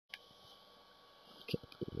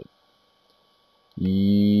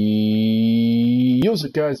Use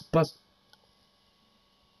it, guys. Bust.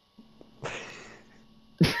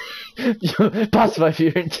 Past my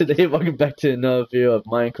here, and today welcome back to another video of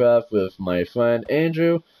Minecraft with my friend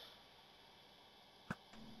Andrew.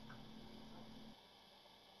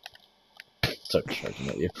 Start charging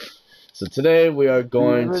at you. So today we are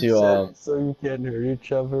going to so you can't hurt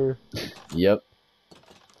each other. Yep.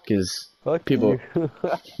 Because Fuck people. You.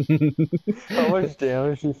 How much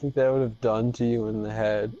damage do you think that would have done to you in the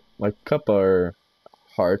head? My cup are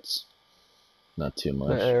hearts. Not too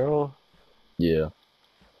much. The arrow. Yeah.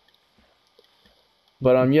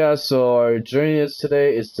 But yeah, so our journey is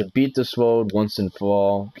today is to beat this world once and for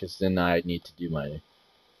all, because then I need to do my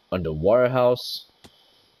underwater house.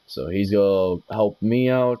 So he's gonna help me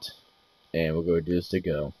out, and we're gonna do this to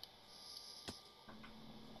go.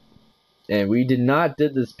 And we did not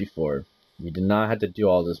did this before. We did not have to do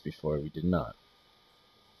all this before. We did not.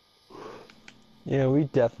 Yeah, we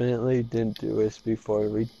definitely didn't do this before.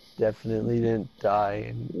 We definitely didn't die.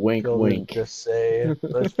 And Wink, Phil wink. didn't just say,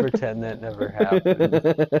 let's pretend that never happened.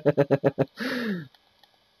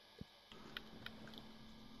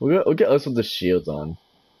 We'll get us with the shields on.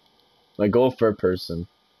 Like, go third person.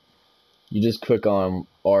 You just click on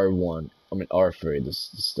R1. I mean R3, the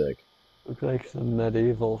stick. Look like some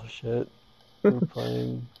medieval shit we're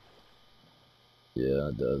playing. Yeah,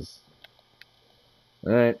 it does.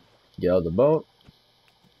 Alright, get out of the boat.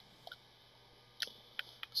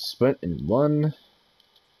 Sprint and run.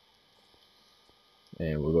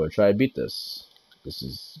 And we're going to try to beat this. This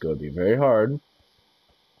is going to be very hard.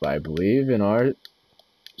 But I believe in our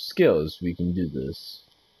skills we can do this.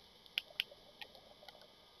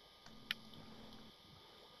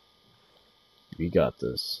 We got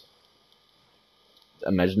this.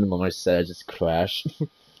 Imagine the moment I said I just crashed.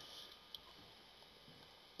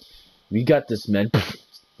 We got this, man.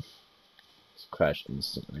 Just crash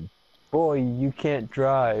instantly. Boy, you can't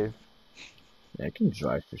drive. Yeah, I can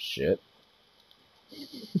drive for shit.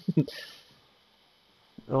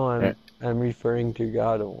 Oh, I'm referring to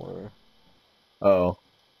God of War. Oh.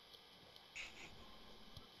 I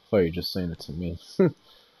thought you were just saying it to me.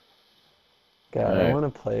 God, Right. I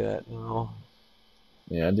want to play that now.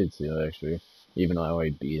 Yeah, I did too, actually. Even though I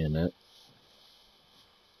already beat in it.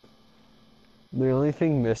 The only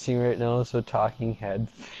thing missing right now is the talking head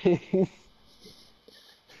thing.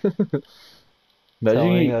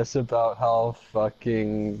 Telling us about how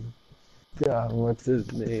fucking... God, what's his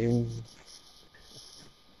name?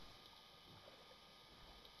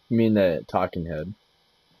 You mean that talking head?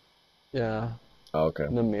 Yeah. Oh, okay.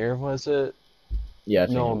 Namir, was it? Yeah, I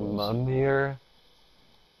think no, it was. Mamir.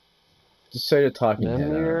 Just say the talking head.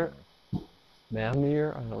 Mamir?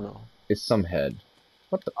 Mamir? I don't know. It's some head.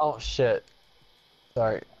 What the? Oh, shit.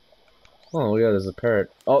 Sorry. Oh, yeah, there's a parrot.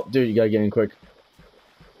 Oh, dude, you gotta get in quick.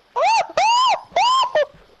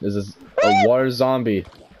 This is a water zombie.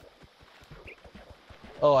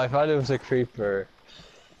 Oh, I thought it was a creeper.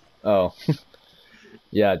 Oh.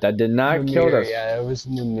 Yeah, that did not kill us. Yeah, it was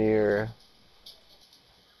Namir.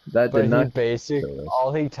 That did not kill us.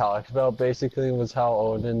 All he talked about basically was how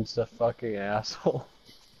Odin's a fucking asshole.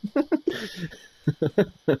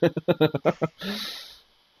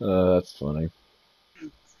 That's funny.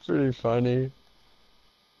 It's pretty funny.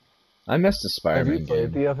 I missed the Spider-Man game. Have you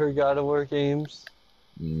played the other God of War games?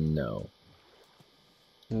 No.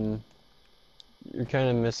 You're kind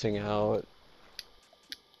of missing out.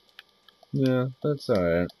 Yeah, that's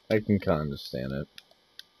alright. I can kind of understand it.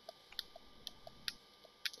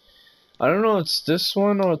 I don't know if it's this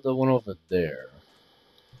one or the one over there.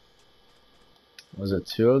 Was it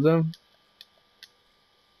two of them?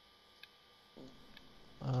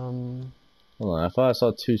 Hold on, I thought I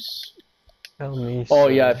saw two. Tell me. Oh,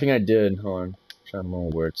 yeah, I think I did. Hold on. I'm trying to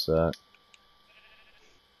remember where it's at.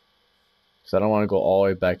 Because I don't want to go all the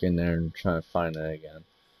way back in there and try to find it again.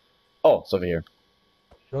 Oh, it's over here.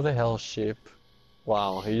 Go to hell, sheep.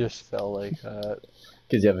 Wow, he just fell like that.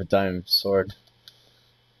 Because you have a diamond sword.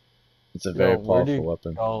 It's a very powerful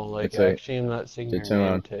weapon. Oh, like, actually, I'm not seeing your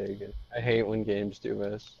name tag. I hate when games do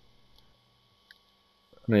this.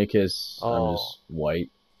 In any case, I'm just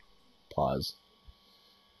white. Pause.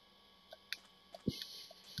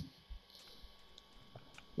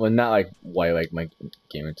 Well, not like white, like my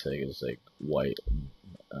gamer tag is like white.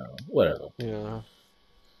 Whatever. Yeah.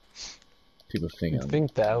 People think I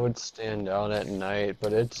think that would stand out at night,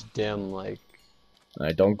 but it's dim, like.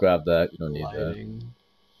 Alright, don't grab that. You don't need lighting.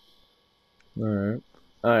 that. Alright.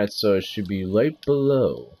 Alright, so it should be right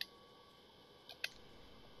below.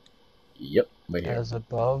 Yep, right here. As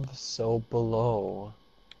above, so below.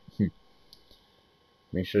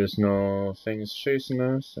 Make sure there's no things chasing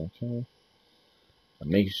us. Okay.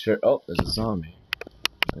 Make sure. Oh, there's a zombie.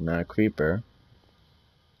 And not a creeper.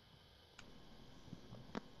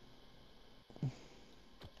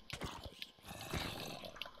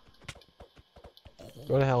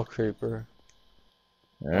 Go to hell, creeper.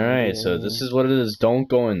 Alright, so this is what it is. Don't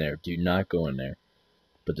go in there. Do not go in there.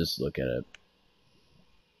 But just look at it.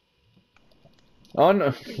 Oh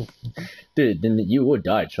no. Dude, then you will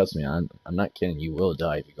die. Trust me. I'm not kidding. You will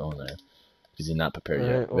die if you go in there. Because you're not prepared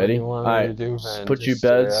yet. What Ready? do you want me to do, Alright, man? put your Just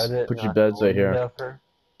stare beds. at it, Put your not beds go right any here. deeper?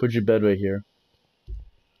 Put your bed right here.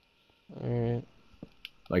 Alright.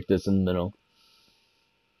 Like this in the middle.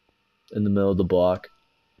 In the middle of the block.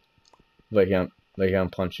 Like I'm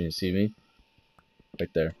punching, you see me?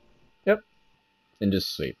 Right there. Yep. And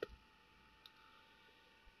just sleep.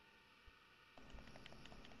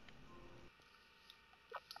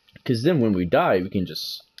 Because then when we die, we can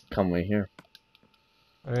just come right here.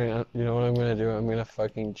 Alright, you know what I'm gonna do? I'm gonna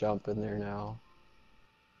fucking jump in there now.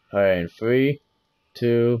 Alright, 3,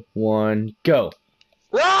 2, 1, go!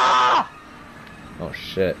 Ah! Oh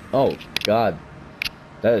shit. Oh god.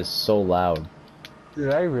 That is so loud.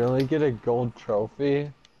 Did I really get a gold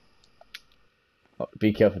trophy? Oh,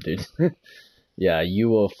 be careful, dude. Yeah, you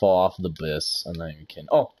will fall off the abyss, and then you can.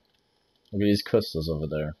 Oh! Look at these crystals over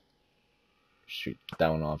there. Shoot that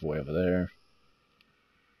one off way over there.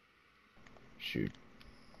 Shoot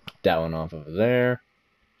that one off over there.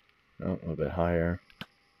 Oh, a little bit higher.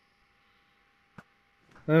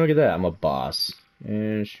 And look at that, I'm a boss.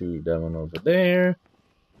 And shoot that one over there.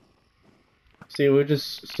 See, we're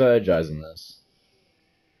just strategizing this.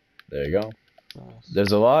 There you go. Nice.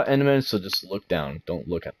 There's a lot of enemies, so just look down. Don't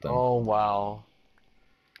look at them. Oh wow.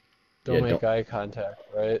 Don't make eye contact,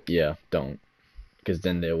 right? Yeah, don't. Because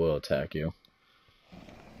then they will attack you.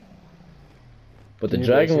 But the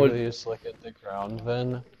dragon would just look at the ground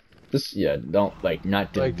then? Just, yeah, don't, like,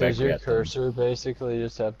 not directly like, does your at cursor them. basically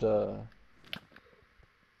just have to...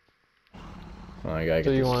 Oh, I gotta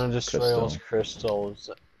So get you this want to destroy crystal. those crystals,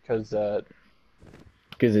 because that...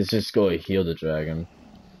 Because it's just going to heal the dragon.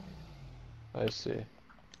 I see.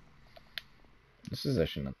 This is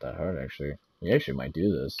actually not that hard, actually. We actually might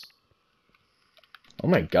do this. Oh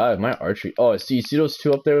my god, my archery... Oh, see, you see those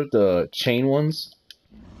two up there with the chain ones?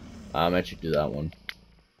 I'm actually do that one.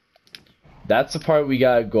 That's the part we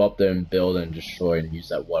gotta go up there and build and destroy and use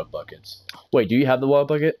that water buckets. Wait, do you have the water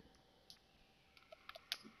bucket?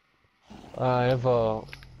 I have a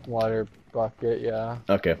water bucket, yeah.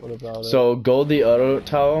 Okay. What about so go to the other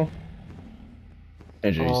tower.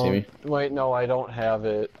 Andrew, you see me? Wait, no, I don't have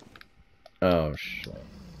it. Oh, shit.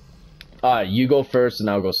 Alright, you go first and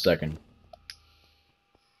I'll go second.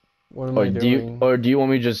 What am I doing? Or do you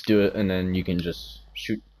want me to just do it and then you can just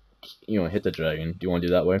shoot, you know, hit the dragon? Do you want to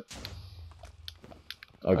do that way?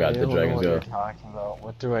 Oh god, the dragon's go. What you're talking about.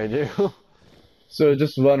 What do I do? So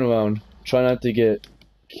just run around. Try not to get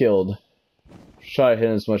killed. Try to hit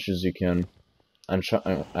as much as you can. I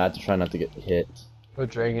have to try not to get hit. The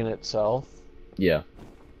dragon itself? Yeah.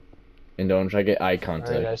 And don't try to get eye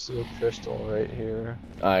contact. Alright, I see a crystal right here.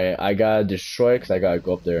 I gotta destroy it because I gotta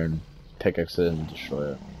go up there and pickaxe it and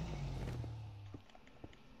destroy it.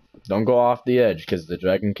 Don't go off the edge because the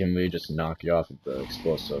dragon can really just knock you off with the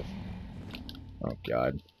explosive. Oh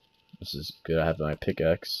god. This is good. I have my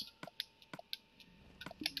pickaxe.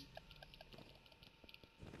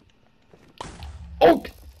 Oh!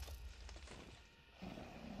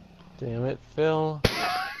 Damn it, Phil.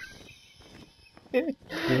 You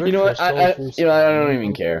know what? I don't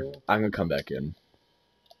even care. I'm gonna come back in.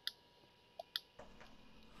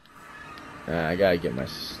 I gotta get my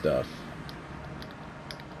stuff.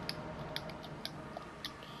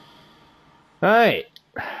 Alright.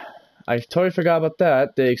 I totally forgot about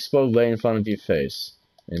that. They explode right in front of your face.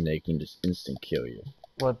 And they can just instant kill you.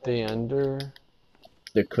 What, the ender?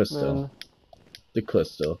 The crystal. Man. The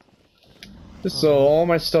crystal. So all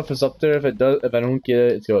my stuff is up there. If I don't get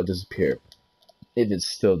it, it's gonna disappear. If it's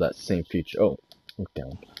still that same feature. Oh, look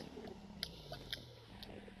down.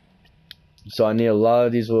 So I need a lot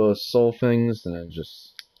of these little soul things, and then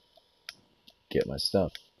just get my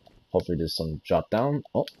stuff. Hopefully there's some drop down.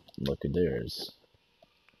 Oh, look at theirs.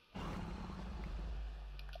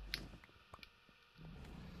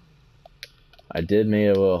 I did make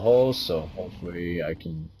a little hole, so hopefully I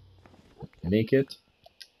can make it.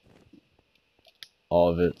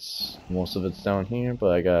 Most of it's down here,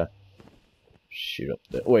 but I gotta shoot up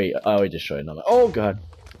there. Wait, I already destroyed another. Oh god.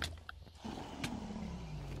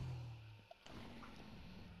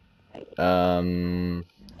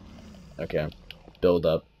 Okay. Build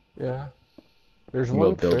up. Yeah. There's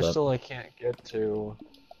one crystal I can't get to.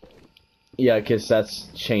 Yeah, because that's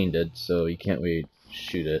chained it, so you can't really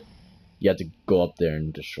shoot it. You have to go up there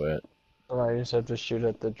and destroy it. Oh, I just have to shoot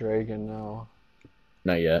at the dragon now.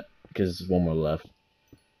 Not yet, because there's one more left.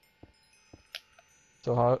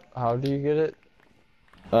 So how do you get it?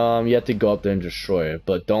 You have to go up there and destroy it,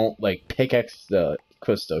 but don't like pickaxe the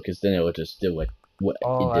crystal, because then it will just do like what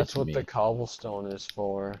Oh, it did that's to what the me. cobblestone is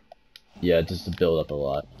for. Yeah, just to build up a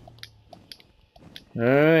lot.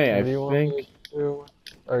 Alright, What I do you want think. me to do?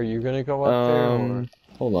 Are you gonna go up there or?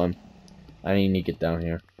 Hold on. I need to get down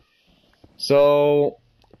here. So,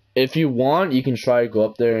 if you want, you can try to go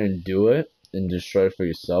up there and do it and destroy it for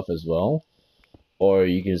yourself as well, or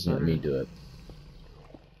you can just let me do it.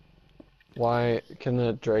 Why can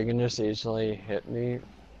the dragon just easily hit me?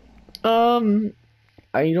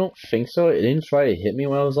 I don't think so. It didn't try to hit me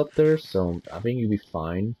when I was up there, so I think you'll be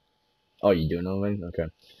fine. Oh, you do know, right? Okay.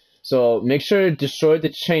 So make sure to destroy the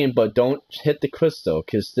chain, but don't hit the crystal,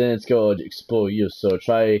 because then it's going to explode you. So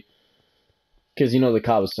try, because you know the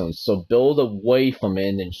cobblestones. So build away from it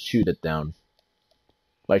and then shoot it down.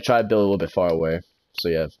 Like try to build a little bit far away, so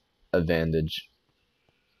you have advantage.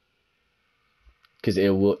 Because it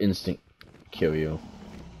will instant kill you.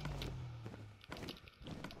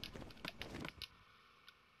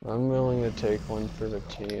 I'm willing to take one for the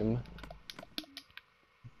team.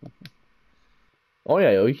 Oh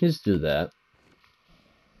yeah, you can just do that.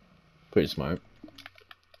 Pretty smart.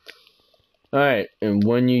 Alright, and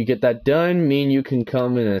when you get that done, me and you can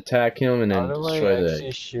come and attack him and How then do I destroy the...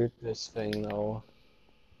 actually shoot this thing though?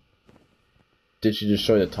 Did you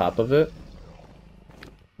destroy the top of it?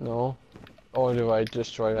 No? Or do I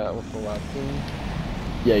destroy that with a weapon?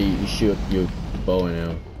 Yeah, you shoot your bow and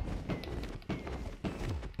arrow.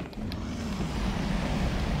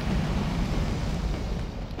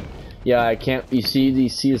 Yeah, I can't. You see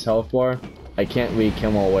his health bar? I can't really kill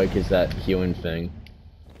him all the way because that healing thing.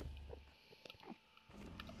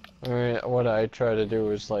 Alright, what I try to do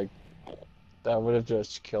is like, that would have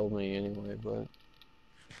just killed me anyway, but...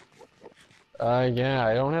 yeah,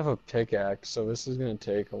 I don't have a pickaxe, so this is gonna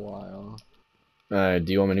take a while. Do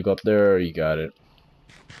you want me to go up there or you got it?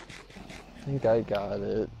 I think I got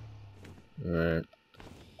it. Alright.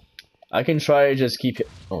 I can try to just keep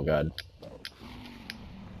oh god.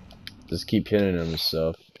 Just keep hitting him and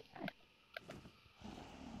stuff.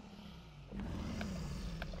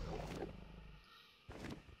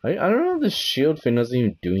 I don't know if this shield thing doesn't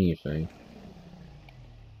even do anything.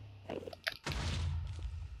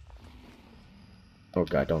 Oh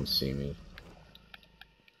god, don't see me.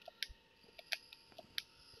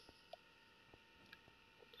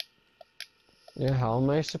 Yeah, how am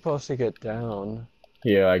I supposed to get down?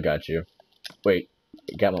 Here, I got you. Wait,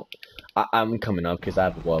 get my... I'm coming up because I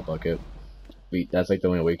have a water bucket. Wait, that's like the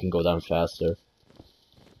only way you can go down faster.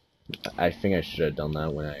 I think I should have done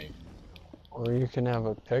that when I... Or you can have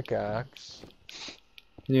a pickaxe.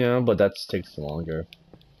 Yeah, but that takes longer.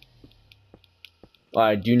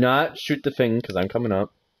 Alright, do not shoot the thing because I'm coming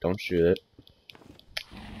up. Don't shoot it.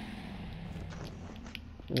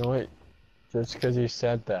 You know what? Just because you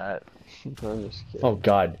said that. I'm just kidding. Oh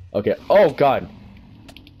god. Okay. Oh god.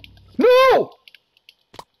 No!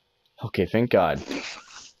 Okay, thank god.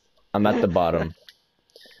 I'm at the bottom.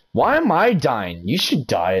 Why am I dying? You should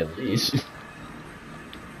die at least.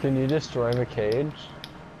 Can you destroy the cage?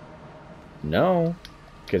 No.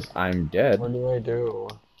 Because I'm dead. What do I do?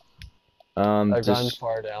 I've gotten Just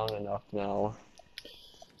far down enough now.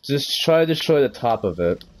 try to destroy the top of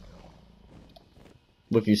it.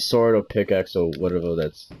 With your sword or pickaxe or whatever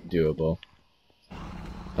that's doable.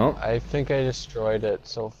 Oh. I think I destroyed it,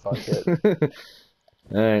 so fuck it.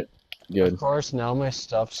 Alright, good. Of course, now my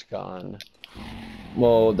stuff's gone.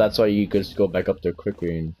 Well, that's why you just go back up there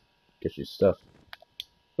quickly and get your stuff.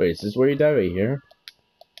 Wait, is this where you die? Right here?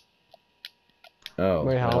 Oh.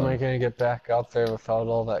 Wait, how am I gonna get back up there without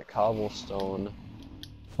all that cobblestone?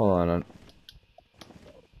 Hold on.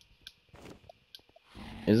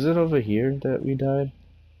 Is it over here that we died?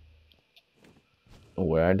 Or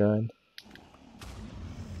where I died?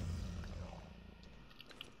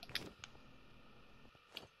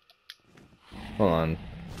 Hold on.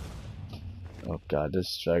 Oh god,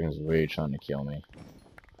 this dragon's really trying to kill me.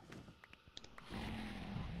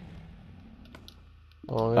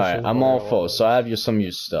 Oh, Alright, I'm all full, so I have some of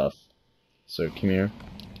your stuff. So come here.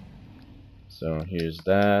 So here's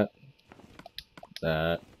that.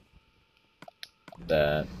 That.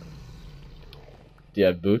 Do you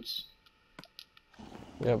have boots?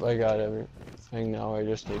 Yep, I got everything now. I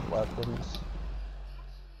just need weapons.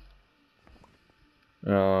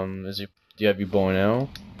 Do you have your bow and arrow?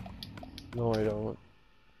 No, I don't.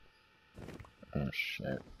 Oh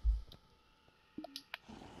shit.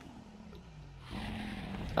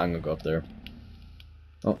 I'm gonna go up there.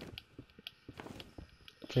 Oh.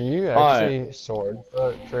 Can you actually sword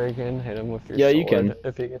the dragon? Hit him with your yeah, sword you can.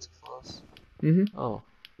 if he gets close? Oh.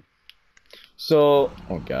 So,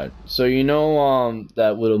 oh god. So you know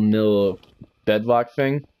that little middle bedrock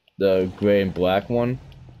thing? The gray and black one?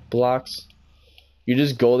 Blocks? You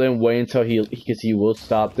just go there and wait until because he will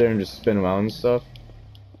stop there and just spin around and stuff.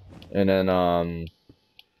 And then,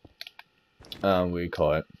 what do you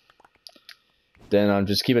call it? Then,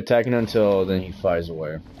 just keep attacking until then he flies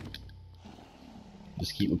away.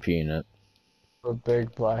 Just keep repeating it. A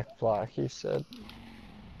big black block, you said.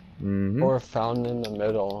 Mm-hmm. Or found in the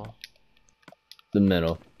middle. The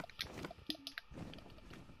middle.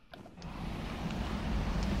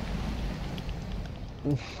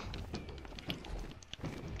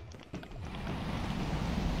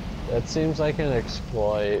 That seems like an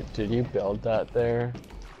exploit. Did you build that there?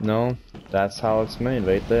 No, that's how it's made,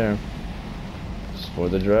 right there. It's for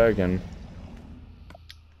the dragon.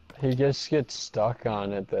 He just gets stuck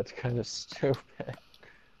on it. That's kind of stupid.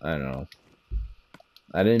 I know.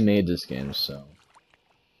 I didn't make this game, so.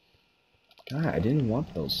 God, I didn't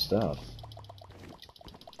want those stuff.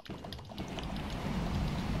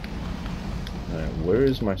 Alright, where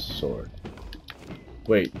is my sword?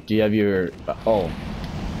 Wait, do you have your... oh.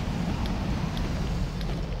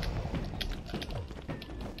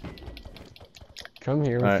 Come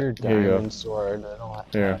here with your diamond sword. I don't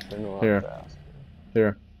have to fast.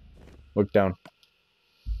 Here. Look down.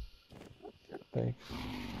 Thanks.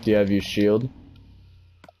 Do you have your shield?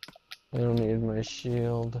 I don't need my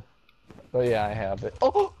shield. But yeah, I have it.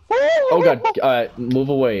 Oh! Oh god, alright, move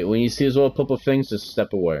away. When you see those little purple things, just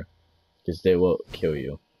step away. Because they will kill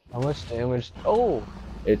you. How much damage? Oh!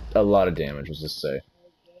 A lot of damage, let's just say.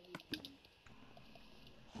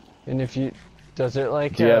 And if you... Does it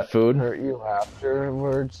like do you have food? Hurt you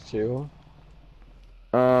afterwards too?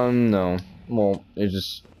 No. Well, it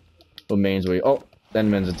just remains where you... oh,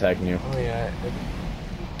 Enderman's attacking you. Oh yeah.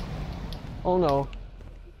 Oh no.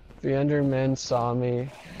 The Enderman saw me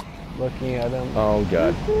looking at him. Oh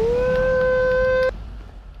god.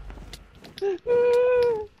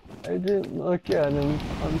 I didn't look at him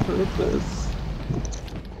on purpose.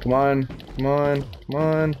 Come on, come on, come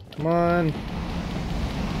on, come on.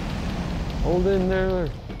 Hold in there.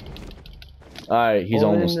 Alright, he's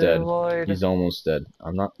almost dead. Lloyd. He's almost dead.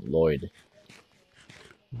 I'm not Lloyd.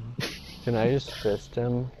 Can I just fist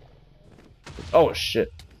him? Oh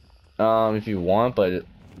shit. If you want, but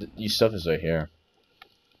your stuff is right here.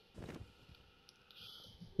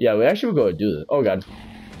 Yeah, we actually will go do this. Oh god.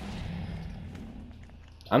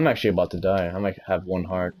 I'm actually about to die. I might have one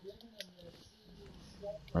heart.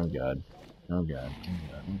 Oh god. Oh god. Oh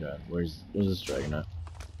god. Oh god. Where's this dragon at?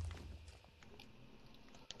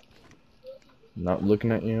 Not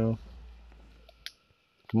looking at you.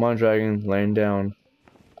 Come on, dragon. Laying down.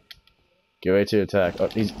 Get ready to attack. Oh,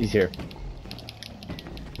 he's here.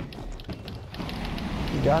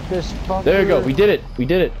 You got this, fucker. There we go. We did it. We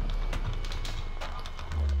did it.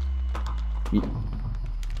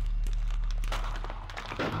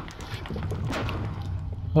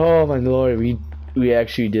 Oh my lord, we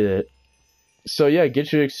actually did it. So yeah,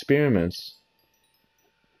 get your experiments,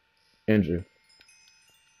 Andrew.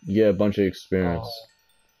 You get a bunch of experience.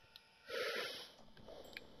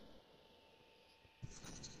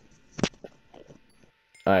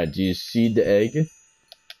 Alright, do you see the egg?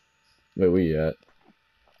 Wait, where you at?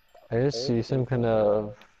 I just see some kind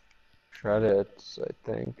of credits, I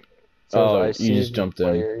think. Oh, I you just jumped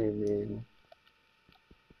in. You mean.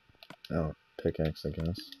 Oh, pickaxe, I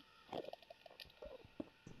guess.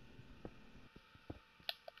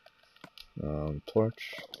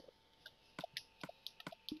 Torch.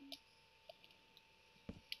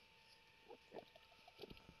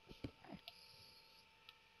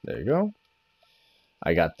 There you go.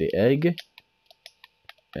 I got the egg.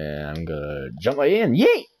 And I'm gonna jump right in.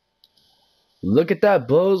 Yay! Look at that,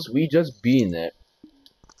 bros. We just beaten it.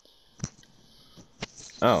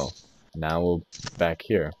 Oh. Now we're back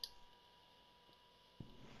here.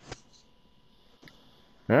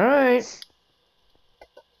 Alright.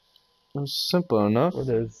 It's simple enough. What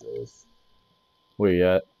is this? Where you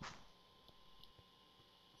at?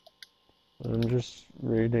 I'm just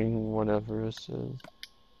reading whatever it says.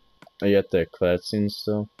 Are you at the cutscene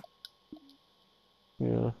still?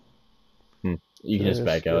 Yeah. You can just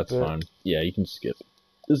back out, it's fine. Yeah, you can skip.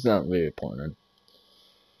 It's not really important.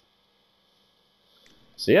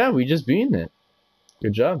 So yeah, we just beaten it.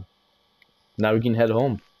 Good job. Now we can head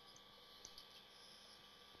home.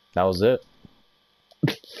 That was it.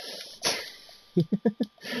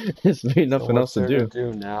 There's really So nothing else what's to there to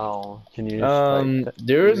do. do now? Can you just fight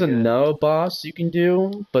There him is again? another boss you can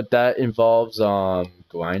do, but that involves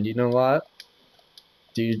grinding a lot.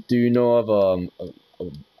 Do you know of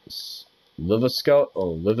Liver Scout or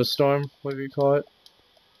Liver Storm, whatever you call it,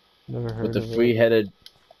 Never with heard the of it. three-headed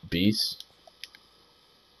beast?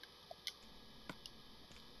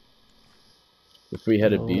 The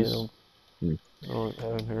three-headed No, beast. I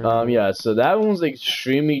haven't heard of it. Yeah. So that one's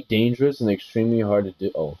extremely dangerous and extremely hard to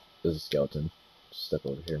do. Oh, there's a skeleton. Step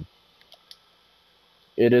over here.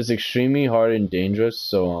 It is extremely hard and dangerous.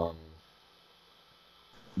 So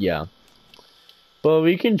yeah. But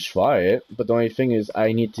we can try it. But the only thing is,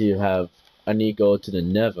 I need to go to the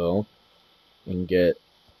Nether and get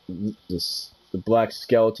the black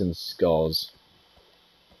skeleton skulls.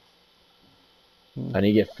 Hmm. I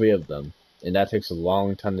need to get 3 of them, and that takes a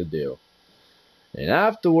long time to do. And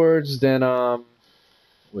afterwards, then what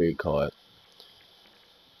do you call it?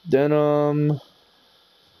 Then um,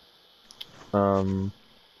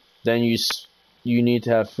 then you need to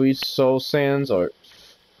have 3 soul sands, or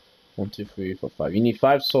 1, 2, 3, 4, 5. You need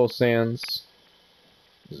 5 soul sands.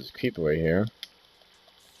 There's a creeper right here.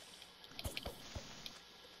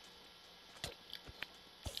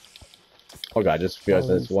 Oh god, I just realized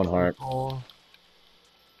that's 1 heart. Alright,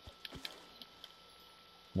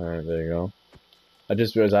 there you go. I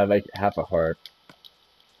just realized I have like half a heart.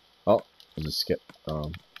 Oh, there's a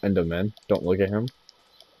Enderman. Don't look at him.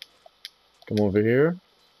 Come over here.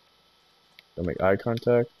 Don't make eye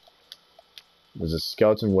contact. There's a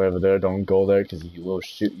skeleton way over there. Don't go there because he will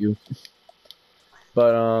shoot you.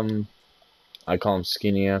 But I call him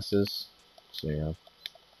skinny asses. So yeah,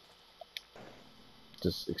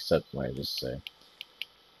 just accept what I just say.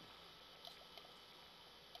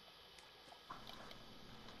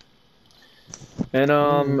 And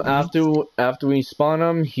after we spawn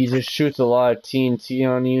him, he just shoots a lot of TNT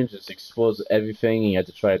on you, just explodes everything, and you have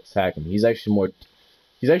to try to attack him. He's actually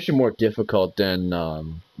more difficult than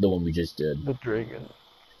the one we just did. The dragon.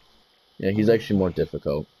 Yeah, he's actually more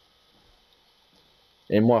difficult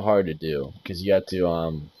and more hard to do because you have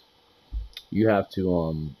to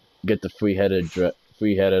get the three-headed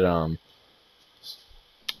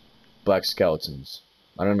black skeletons.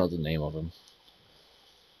 I don't know the name of them.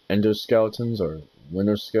 Endoskeletons or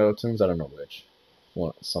winter skeletons, I don't know which.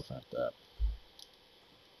 Well, something like that.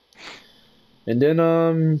 And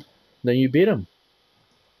then you beat him.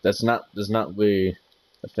 There's not really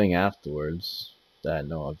a thing afterwards that I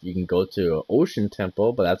know of. You can go to an ocean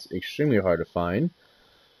temple, but that's extremely hard to find.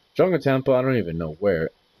 Jungle temple, I don't even know where.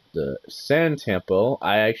 The sand temple,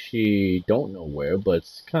 I actually don't know where, but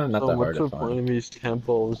it's kind of not So that hard what's to the find. point of these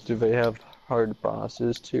temples? Do they have hard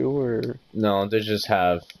bosses too, or No, they just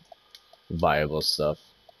have viable stuff,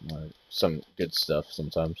 or some good stuff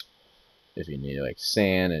sometimes. If you need like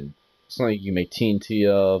sand and something you can make TNT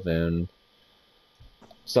of, and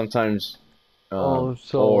sometimes oh,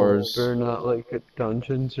 so ores. they're not like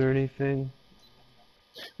dungeons or anything?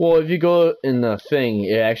 Well, if you go in the thing,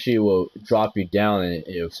 it actually will drop you down and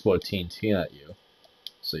it'll explode TNT at you.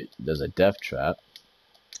 So there's a death trap.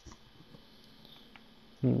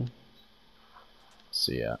 Hmm.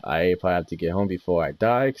 So yeah, I probably have to get home before I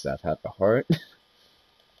die because I've had a heart.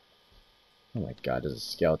 Oh my god, there's a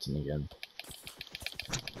skeleton again.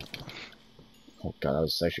 Oh god, that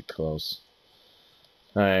was actually close.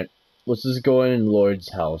 Alright, let's just go in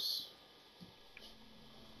Lord's house.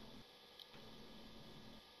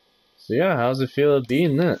 So yeah, how's it feel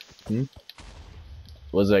being that?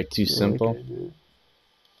 Was it like too Yeah, like I simple? did.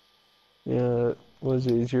 Yeah, it was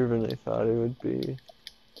easier than I thought it would be.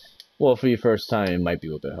 Well, for your first time, it might be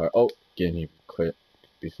a little bit hard. Oh, get in here quick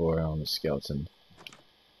before the skeleton.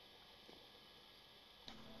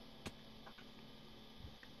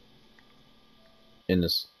 In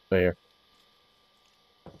this, right here.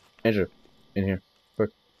 Andrew, in here,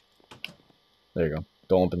 quick. There you go.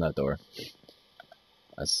 Don't open that door.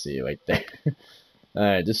 I see you right there.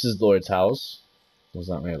 Alright, this is Lord's house. There's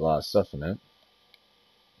not really a lot of stuff in it.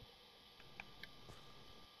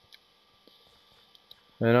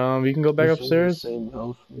 And we can go back This is the upstairs. same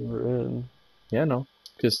house we were in. Yeah, no,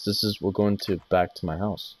 because we're going back to my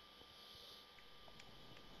house.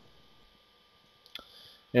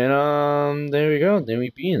 And there we go. Then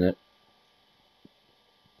we be in it.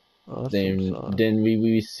 Awesome Then sauce. then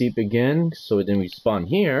we sleep again. So then we spawn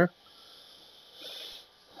here.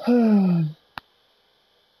 The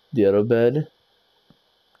other bed.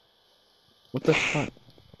 What the fuck,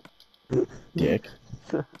 dick?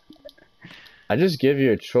 I just gave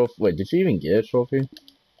you a trophy. Wait, did you even get a trophy?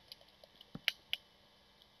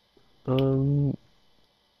 Um,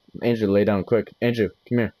 Andrew, lay down quick. Andrew,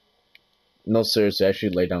 come here. No, seriously, actually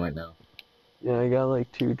lay down right now. Yeah, I got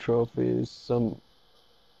like 2 trophies.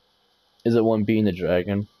 Is it one being the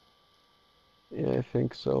dragon? Yeah, I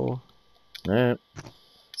think so. Alright.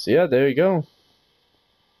 So yeah, there you go.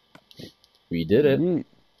 We did it. Yeet.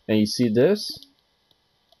 And you see this?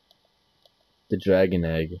 The dragon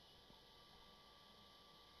egg.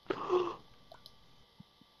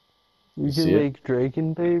 You see can it? make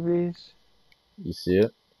dragon babies? You see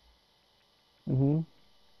it? Mm-hmm.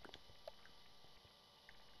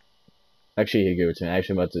 Actually, here, give it to me.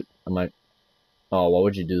 Actually, I'm like, oh, why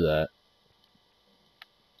would you do that?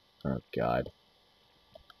 Oh, God.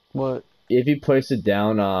 What? If you place it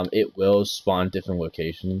down, it will spawn different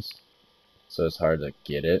locations. So it's hard to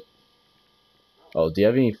get it. Oh, do you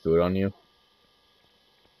have any food on you?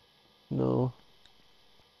 No.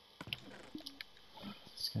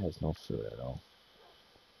 This guy has no food at all.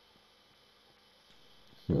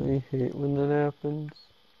 I hate when that happens.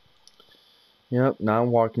 Yep, now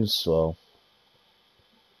I'm walking slow.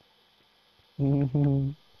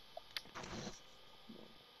 Mm-hmm.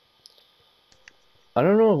 I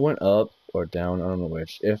don't know if it went up or down. I don't know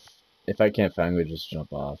which. If I can't find it, just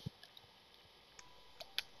jump off.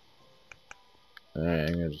 Alright,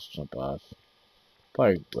 I'm gonna just jump off.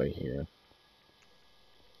 Probably right here.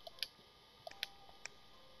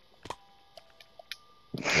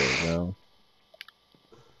 There we go.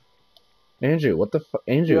 Andrew, what the fuck?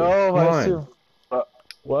 Andrew, Yo, come on.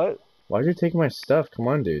 What? Why'd you take my stuff? Come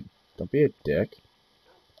on, dude. Don't be a dick.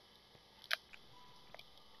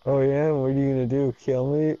 Oh yeah, what are you gonna do? Kill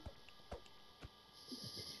me?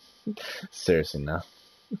 Seriously, now.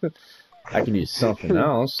 I could use something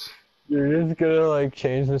else. You're just gonna like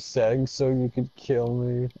change the settings so you could kill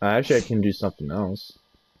me. Actually, I can do something else.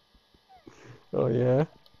 Oh yeah?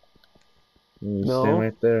 You stand No?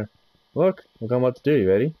 right there. Look what I'm about to do. You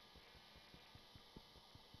ready?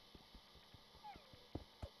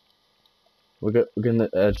 Look in the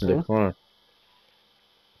edge of the corner.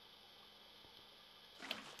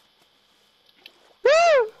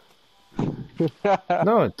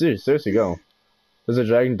 No, dude, seriously, go. There's a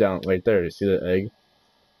dragon down right there. You see the egg?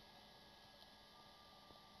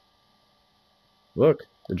 Look,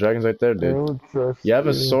 the dragon's right there, I dude. don't trust You have a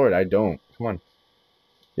you. sword. I don't. Come on.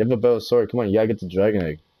 You have a bow sword. Come on, you gotta get the dragon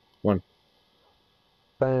egg. Come on.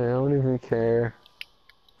 Fine, I don't even care.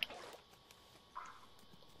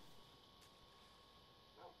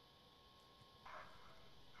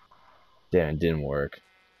 Damn, it didn't work.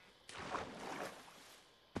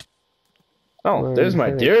 Oh, Well, there's you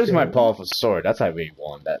kinda my can't. powerful sword. That's how we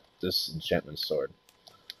won this enchantment sword.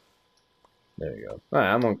 There you go.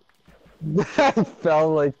 Alright, I'm on. I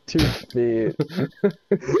fell like 2 feet.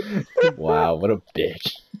 Wow, what a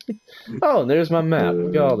bitch. Oh, there's my map.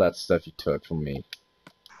 Look at all that stuff you took from me.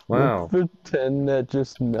 Let's Wow. pretend that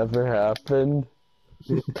just never happened.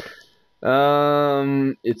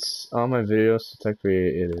 It's on my video, so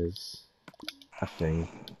technically it is a thing.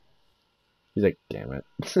 He's like, damn it.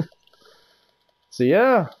 So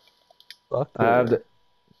yeah, Fuck I have yeah. the.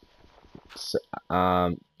 So,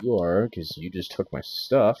 you are, because you just took my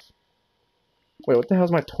stuff. Wait, what the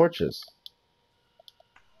hell's my torches?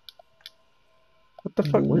 What the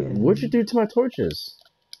fuck? What'd you do to my torches?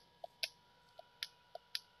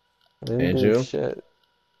 I didn't do Andrew? shit.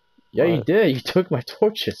 Yeah, you What? did. You took my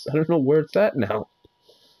torches. I don't know where it's at now.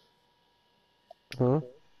 Huh?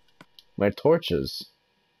 My torches.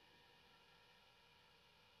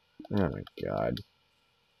 Oh my god.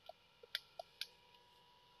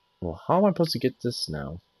 Well, how am I supposed to get this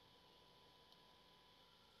now?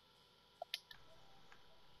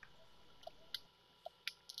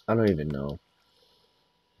 I don't even know.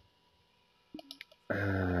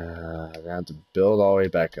 I have to build all the way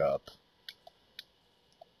back up.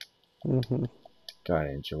 Mm-hmm. God,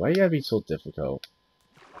 Andrew, why you gotta be so difficult?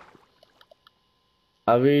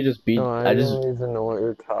 I really just beat. No, I don't even know what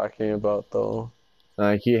you're talking about though.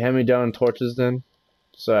 Can you hand me down torches then,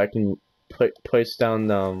 so I can place down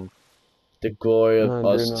the glory of No,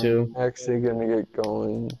 dude, us two? I'm actually gonna get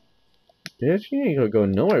going. Bitch, you ain't gonna go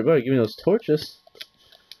nowhere. Bro, give me those torches.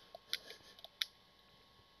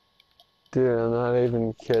 Dude, I'm not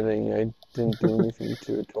even kidding. I didn't do anything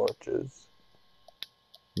to the torches.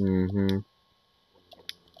 Mm-hmm.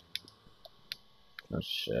 Oh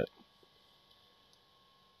shit.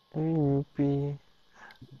 Hey, Ruby.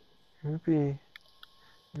 Ruby.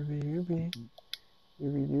 Ruby, Ruby.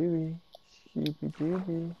 Ruby, Ruby. Scooby,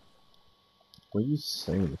 Dooby. What are you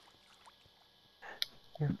saying?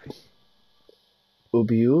 Ruby.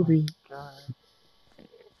 Ooby ooby. God.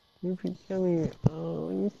 Ruby, come here. Oh,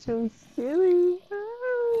 you're so silly.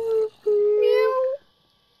 Oh, Ruby. Meow.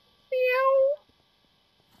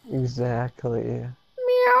 Meow. Exactly.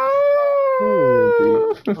 Meow.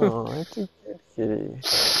 Oh, it's a good kitty.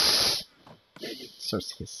 So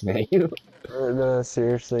hissing at you. No,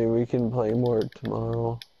 seriously, we can play more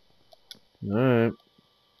tomorrow. Alright.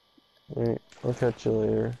 Alright, I'll catch you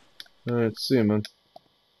later. Alright, see you, man.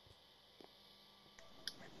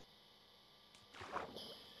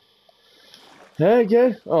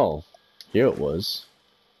 Okay. Oh, here it was.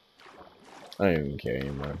 I don't even care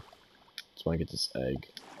anymore. Just want to get this egg.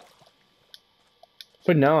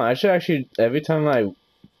 For now, I should actually, every time I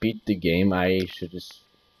beat the game, I should just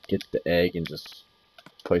get the egg and just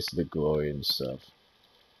place the glory and stuff.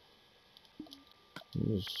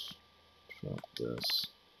 Just drop this.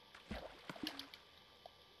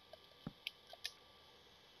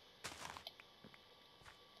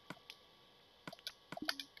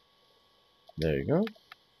 There you go.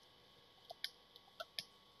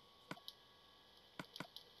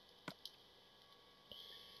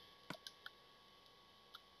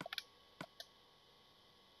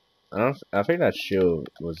 I think that shield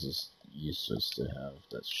was just useless to have.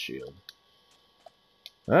 That shield.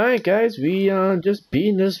 Alright, guys, we just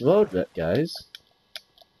beating this road, guys.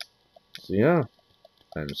 So yeah,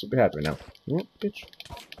 I'm super happy now. Oh, bitch.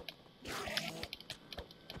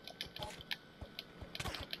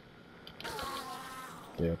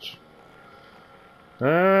 Bitch.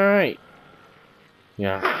 Alright.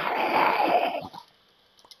 Yeah.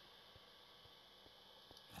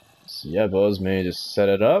 So yeah, boys, maybe just set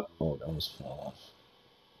it up. Oh, that almost fell off.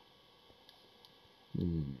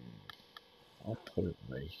 I'll put it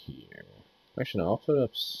right here. Actually, no, I'll put it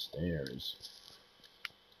upstairs.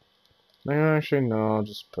 No, actually, no, I'll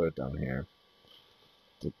just put it down here.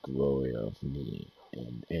 The glory of me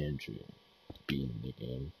and Andrew being the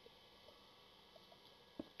game.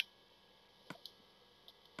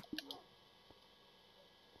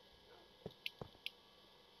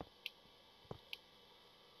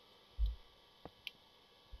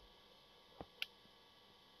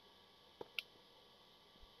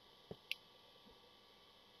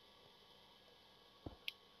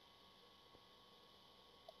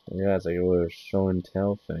 Yeah, it's like a little show and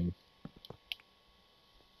tell thing.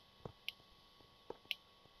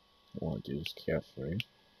 I want to do this carefully.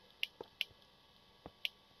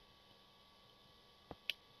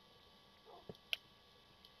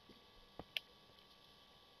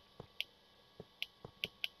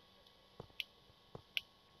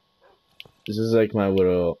 This is like my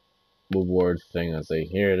little reward thing. I was like,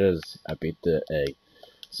 here it is. I beat the egg.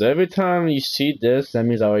 So every time you see this, that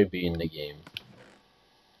means I already beaten the game.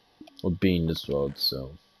 Or beating this world,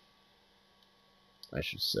 so I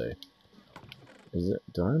should say. Is it?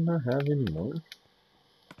 Do I not have any more?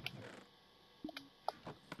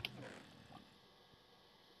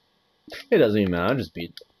 It doesn't even matter. I just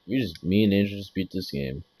beat. Me and Andrew just beat this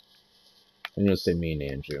game. I'm gonna say me and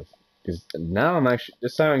Andrew, because now I'm actually.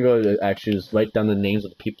 This time I'm going to actually just write down the names of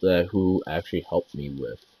the people who actually helped me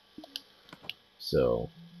with. So,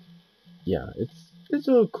 yeah, it's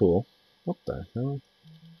real cool. What the hell?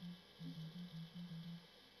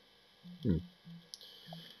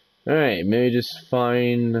 Alright, maybe just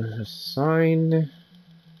find a sign.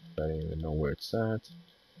 I don't even know where it's at.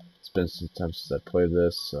 It's been some time since I played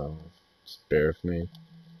this, so just bear with me.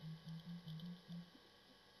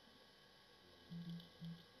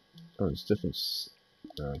 Oh, it's different.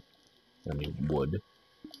 I need wood.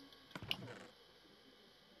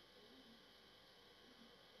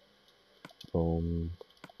 Boom.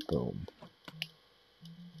 Boom.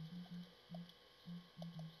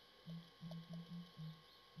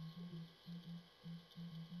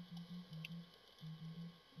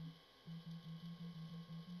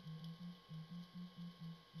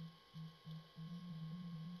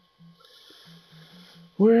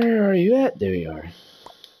 Where are you at? There you are.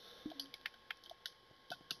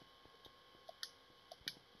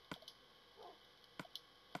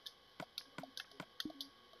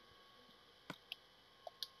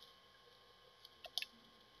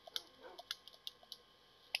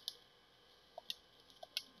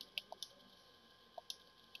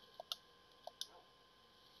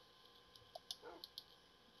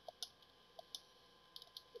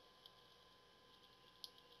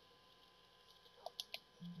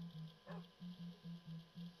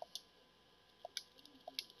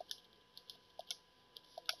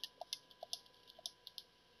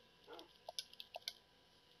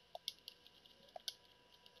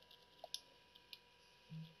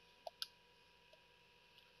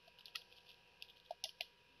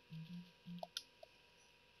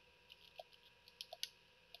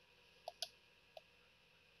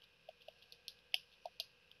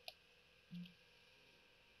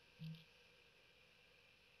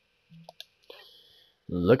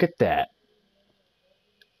 Look at that.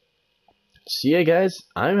 So yeah, guys,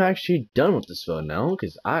 I'm actually done with this phone now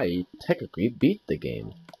because I technically beat the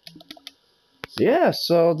game. So yeah,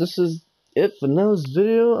 so this is it for this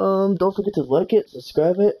video. Don't forget to like it,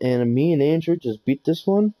 subscribe it, and me and Andrew just beat this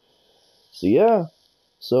one. So yeah,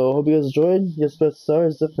 so hope you guys enjoyed. Yes, but sorry,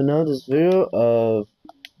 that's it for now. This video of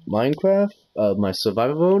Minecraft, my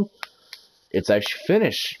survival mode. It's actually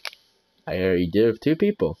finished. I already did it with 2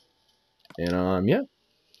 people, and yeah.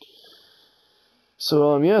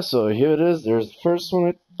 So yeah, so here it is. There's the first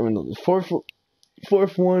one. I mean, the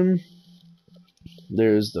fourth one.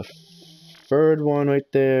 There's the third one right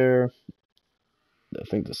there. I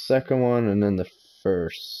think the second one, and then the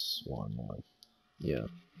first one. Yeah.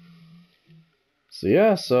 So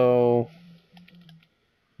yeah, so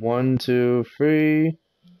 1, 2, 3,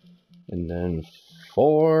 and then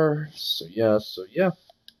 4. So yeah,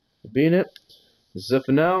 being it. This is it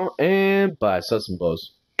for now, and bye. Suds and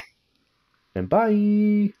blows, and bye,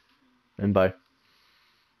 and bye.